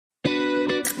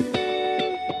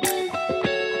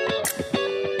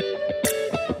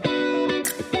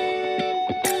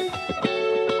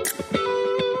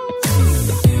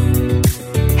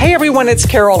everyone, it's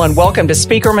Carol, and welcome to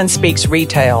Speakerman Speaks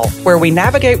Retail, where we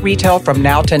navigate retail from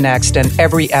now to next in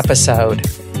every episode.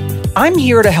 I'm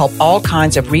here to help all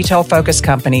kinds of retail-focused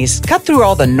companies cut through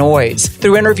all the noise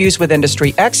through interviews with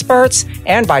industry experts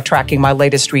and by tracking my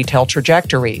latest retail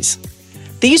trajectories.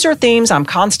 These are themes I'm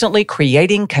constantly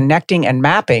creating, connecting, and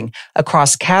mapping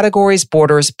across categories,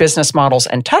 borders, business models,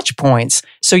 and touch points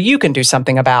so you can do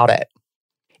something about it.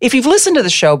 If you've listened to the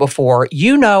show before,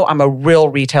 you know I'm a real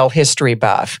retail history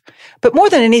buff. But more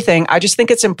than anything, I just think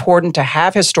it's important to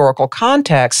have historical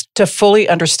context to fully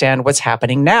understand what's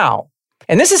happening now.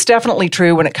 And this is definitely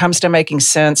true when it comes to making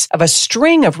sense of a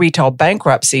string of retail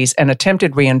bankruptcies and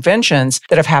attempted reinventions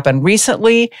that have happened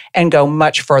recently and go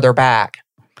much further back.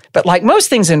 But like most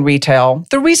things in retail,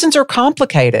 the reasons are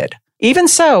complicated. Even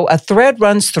so, a thread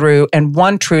runs through and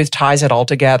one truth ties it all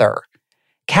together.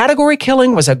 Category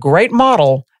killing was a great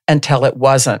model until it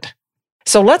wasn't.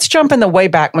 So let's jump in the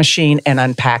Wayback Machine and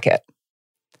unpack it.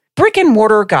 Brick and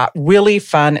mortar got really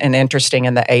fun and interesting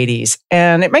in the 80s,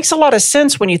 and it makes a lot of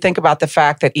sense when you think about the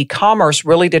fact that e-commerce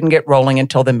really didn't get rolling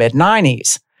until the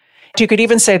mid-90s. You could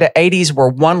even say the 80s were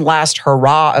one last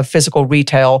hurrah of physical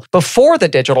retail before the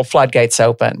digital floodgates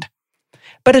opened.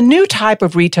 But a new type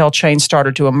of retail chain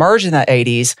started to emerge in the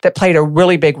 80s that played a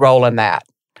really big role in that: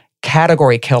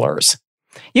 category killers.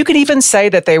 You could even say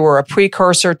that they were a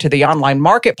precursor to the online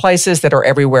marketplaces that are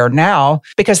everywhere now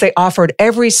because they offered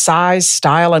every size,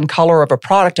 style, and color of a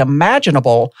product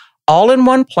imaginable all in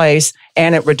one place,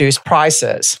 and at reduced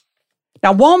prices.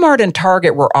 Now, Walmart and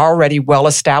Target were already well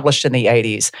established in the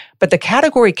 80s, but the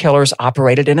category killers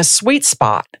operated in a sweet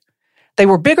spot. They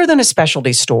were bigger than a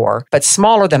specialty store, but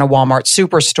smaller than a Walmart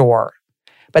superstore.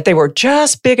 But they were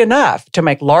just big enough to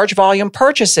make large volume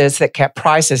purchases that kept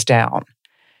prices down.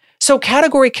 So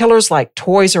category killers like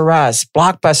Toys R Us,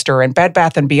 Blockbuster, and Bed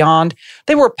Bath & Beyond,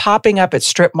 they were popping up at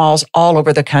strip malls all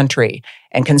over the country,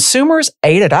 and consumers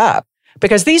ate it up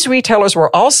because these retailers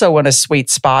were also in a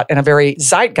sweet spot in a very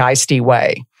zeitgeisty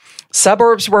way.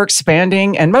 Suburbs were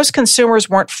expanding, and most consumers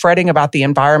weren't fretting about the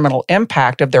environmental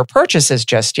impact of their purchases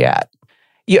just yet.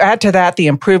 You add to that the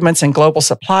improvements in global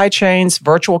supply chains,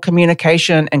 virtual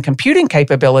communication, and computing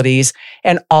capabilities,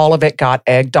 and all of it got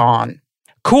egged on.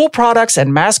 Cool products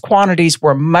and mass quantities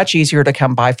were much easier to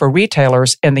come by for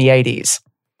retailers in the 80s.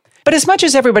 But as much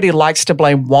as everybody likes to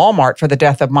blame Walmart for the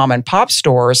death of mom and pop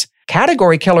stores,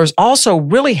 category killers also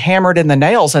really hammered in the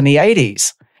nails in the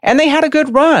 80s. And they had a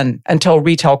good run until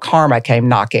retail karma came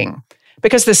knocking.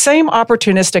 Because the same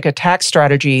opportunistic attack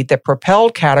strategy that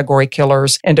propelled category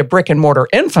killers into brick and mortar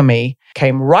infamy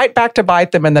came right back to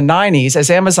bite them in the 90s as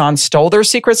Amazon stole their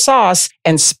secret sauce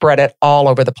and spread it all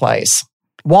over the place.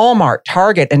 Walmart,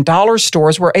 Target, and dollar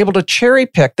stores were able to cherry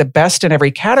pick the best in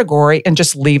every category and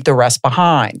just leave the rest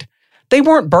behind. They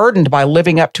weren't burdened by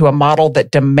living up to a model that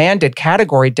demanded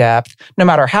category depth, no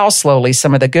matter how slowly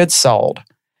some of the goods sold.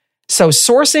 So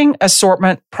sourcing,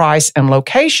 assortment, price, and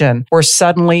location were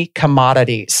suddenly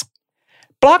commodities.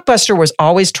 Blockbuster was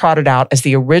always trotted out as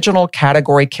the original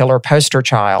category killer poster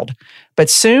child, but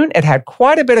soon it had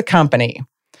quite a bit of company.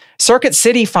 Circuit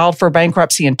City filed for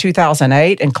bankruptcy in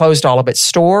 2008 and closed all of its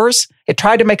stores. It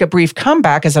tried to make a brief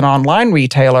comeback as an online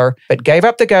retailer, but gave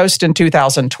up the ghost in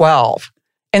 2012.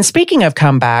 And speaking of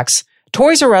comebacks,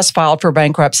 Toys R Us filed for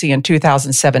bankruptcy in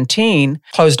 2017,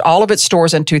 closed all of its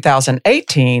stores in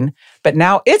 2018, but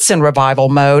now it's in revival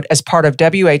mode as part of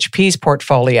WHP's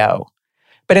portfolio.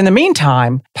 But in the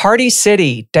meantime, Party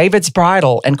City, David's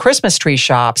Bridal, and Christmas Tree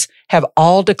Shops have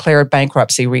all declared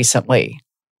bankruptcy recently.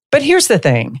 But here's the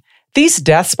thing. These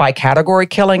deaths by category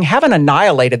killing haven't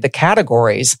annihilated the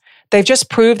categories. They've just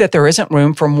proved that there isn't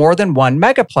room for more than one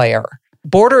mega player.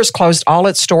 Borders closed all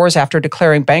its stores after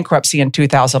declaring bankruptcy in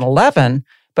 2011,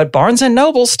 but Barnes &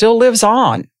 Noble still lives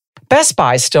on. Best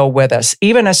Buy is still with us,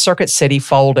 even as Circuit City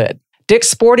folded. Dick's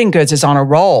Sporting Goods is on a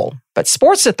roll, but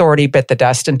Sports Authority bit the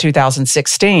dust in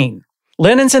 2016.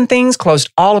 Linens and Things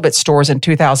closed all of its stores in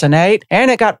 2008,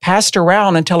 and it got passed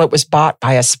around until it was bought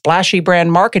by a splashy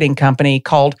brand marketing company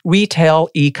called Retail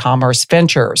E-Commerce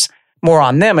Ventures. More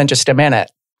on them in just a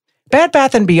minute. Bed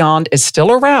Bath & Beyond is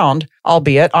still around,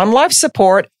 albeit on life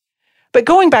support. But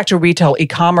going back to Retail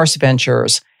E-Commerce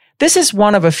Ventures, this is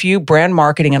one of a few brand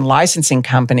marketing and licensing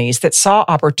companies that saw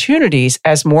opportunities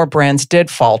as more brands did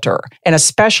falter, and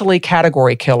especially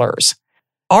category killers.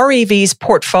 REV's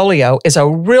portfolio is a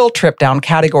real trip down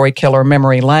category killer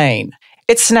memory lane.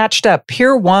 It snatched up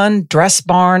Pier 1, Dress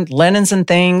Barn, Linens and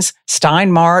Things,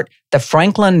 Stein Mart, the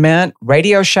Franklin Mint,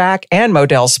 Radio Shack, and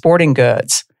Modell Sporting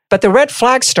Goods. But the red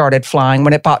flag started flying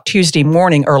when it bought Tuesday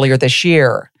Morning earlier this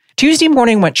year. Tuesday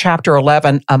Morning went Chapter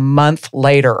 11 a month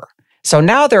later. So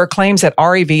now there are claims that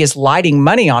REV is lighting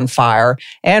money on fire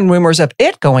and rumors of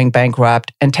it going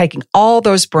bankrupt and taking all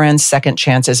those brands' second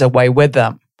chances away with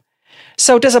them.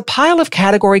 So does a pile of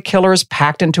category killers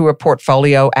packed into a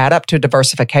portfolio add up to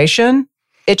diversification?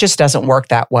 It just doesn't work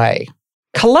that way.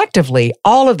 Collectively,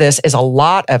 all of this is a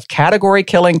lot of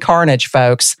category-killing carnage,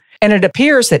 folks, and it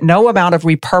appears that no amount of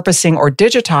repurposing or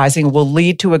digitizing will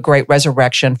lead to a great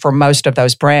resurrection for most of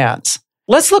those brands.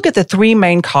 Let's look at the three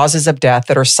main causes of death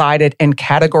that are cited in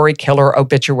category killer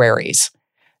obituaries.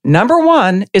 Number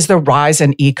one is the rise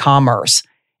in e-commerce.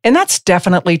 And that's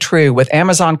definitely true, with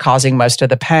Amazon causing most of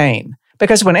the pain.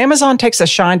 Because when Amazon takes a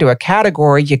shine to a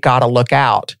category, you gotta look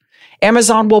out.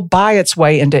 Amazon will buy its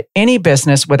way into any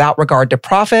business without regard to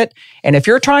profit, and if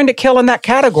you're trying to kill in that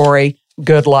category,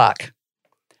 good luck.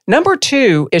 Number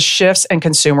two is shifts in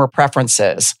consumer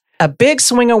preferences. A big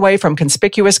swing away from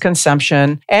conspicuous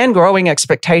consumption and growing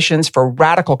expectations for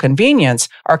radical convenience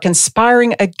are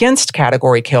conspiring against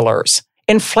category killers.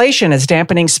 Inflation is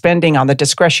dampening spending on the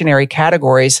discretionary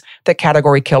categories that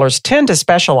category killers tend to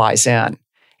specialize in.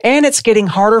 And it's getting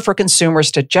harder for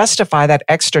consumers to justify that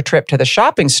extra trip to the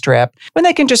shopping strip when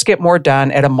they can just get more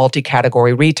done at a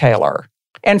multi-category retailer.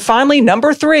 And finally,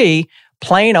 number three,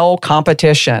 plain old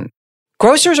competition.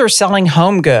 Grocers are selling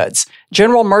home goods.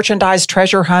 General merchandise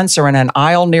treasure hunts are in an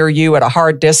aisle near you at a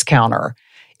hard discounter.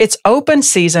 It's open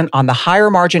season on the higher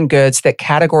margin goods that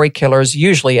category killers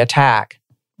usually attack.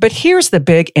 But here's the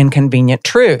big inconvenient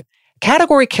truth.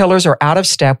 Category killers are out of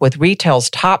step with retail's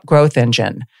top growth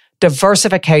engine,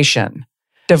 diversification.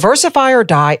 Diversify or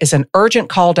die is an urgent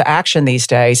call to action these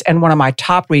days and one of my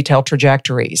top retail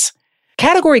trajectories.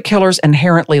 Category killers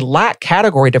inherently lack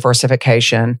category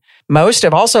diversification. Most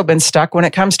have also been stuck when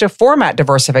it comes to format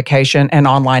diversification and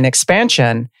online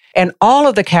expansion. And all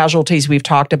of the casualties we've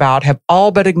talked about have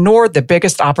all but ignored the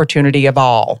biggest opportunity of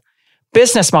all,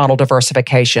 business model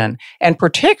diversification, and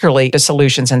particularly the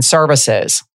solutions and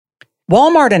services.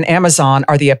 Walmart and Amazon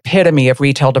are the epitome of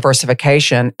retail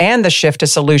diversification and the shift to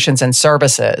solutions and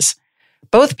services.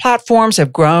 Both platforms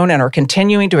have grown and are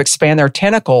continuing to expand their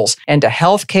tentacles into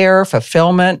healthcare,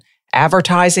 fulfillment,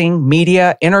 advertising,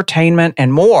 media, entertainment,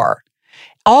 and more.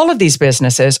 All of these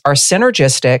businesses are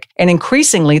synergistic, and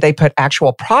increasingly they put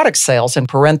actual product sales in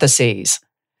parentheses.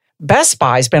 Best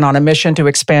Buy's been on a mission to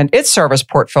expand its service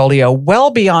portfolio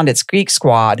well beyond its Geek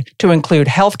Squad to include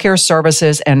healthcare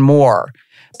services and more.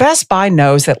 Best Buy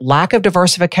knows that lack of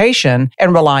diversification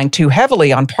and relying too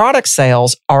heavily on product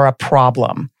sales are a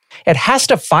problem. It has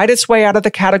to fight its way out of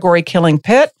the category-killing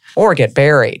pit or get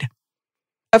buried.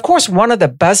 Of course, one of the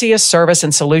buzziest service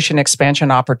and solution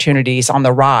expansion opportunities on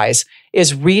the rise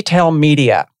is retail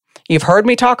media. You've heard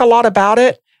me talk a lot about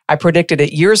it. I predicted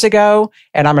it years ago,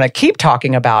 and I'm going to keep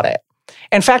talking about it.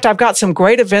 In fact, I've got some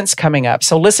great events coming up,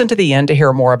 so listen to the end to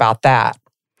hear more about that.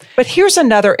 But here's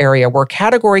another area where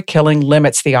category killing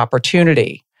limits the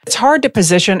opportunity. It's hard to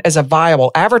position as a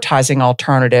viable advertising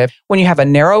alternative when you have a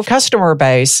narrow customer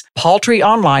base, paltry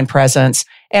online presence,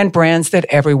 and brands that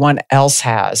everyone else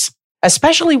has,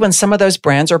 especially when some of those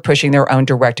brands are pushing their own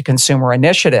direct-to-consumer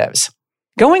initiatives.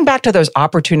 Going back to those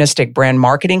opportunistic brand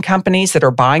marketing companies that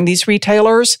are buying these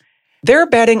retailers, they're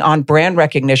betting on brand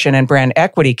recognition and brand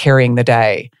equity carrying the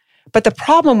day. But the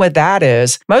problem with that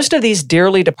is most of these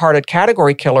dearly departed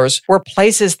category killers were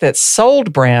places that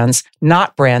sold brands,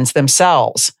 not brands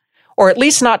themselves, or at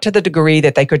least not to the degree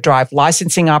that they could drive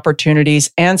licensing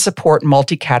opportunities and support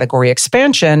multi-category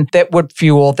expansion that would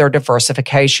fuel their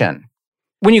diversification.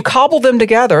 When you cobble them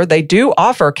together, they do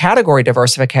offer category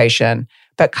diversification,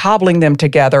 but cobbling them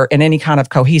together in any kind of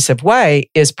cohesive way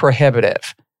is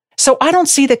prohibitive. So I don't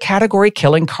see the category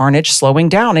killing carnage slowing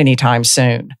down anytime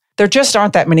soon. There just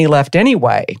aren't that many left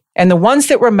anyway, and the ones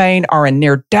that remain are in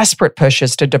near desperate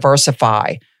pushes to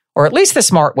diversify, or at least the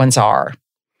smart ones are.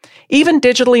 Even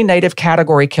digitally native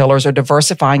category killers are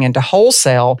diversifying into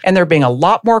wholesale, and they're being a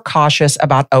lot more cautious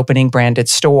about opening branded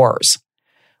stores.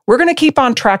 We're going to keep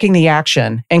on tracking the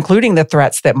action, including the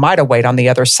threats that might await on the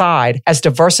other side, as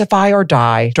Diversify or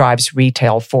Die drives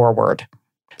retail forward.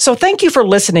 So thank you for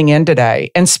listening in today.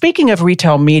 And speaking of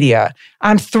retail media,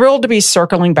 I'm thrilled to be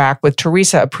circling back with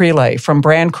Teresa Aprile from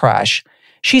Brand Crush.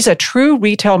 She's a true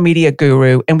retail media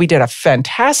guru, and we did a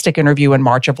fantastic interview in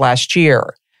March of last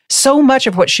year. So much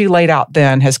of what she laid out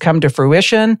then has come to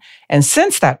fruition, and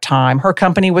since that time, her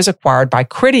company was acquired by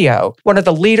Criteo, one of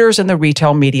the leaders in the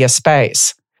retail media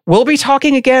space. We'll be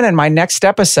talking again in my next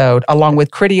episode, along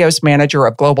with Criteo's manager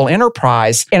of global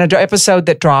enterprise, in an episode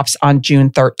that drops on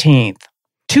June 13th.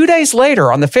 2 days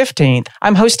later, on the 15th,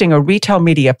 I'm hosting a retail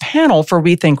media panel for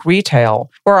Rethink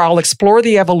Retail, where I'll explore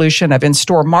the evolution of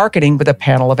in-store marketing with a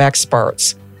panel of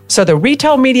experts. So the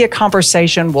retail media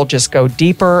conversation will just go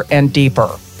deeper and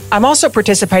deeper. I'm also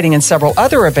participating in several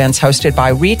other events hosted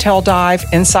by Retail Dive,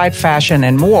 Inside Fashion,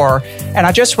 and more. And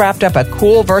I just wrapped up a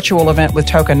cool virtual event with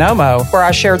Tokonomo where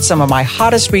I shared some of my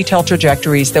hottest retail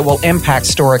trajectories that will impact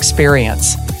store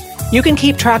experience. You can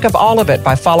keep track of all of it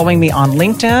by following me on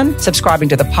LinkedIn, subscribing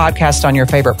to the podcast on your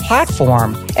favorite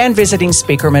platform, and visiting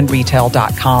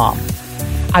speakermanretail.com.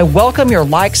 I welcome your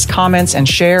likes, comments, and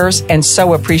shares, and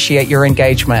so appreciate your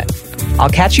engagement. I'll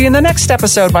catch you in the next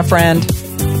episode, my friend.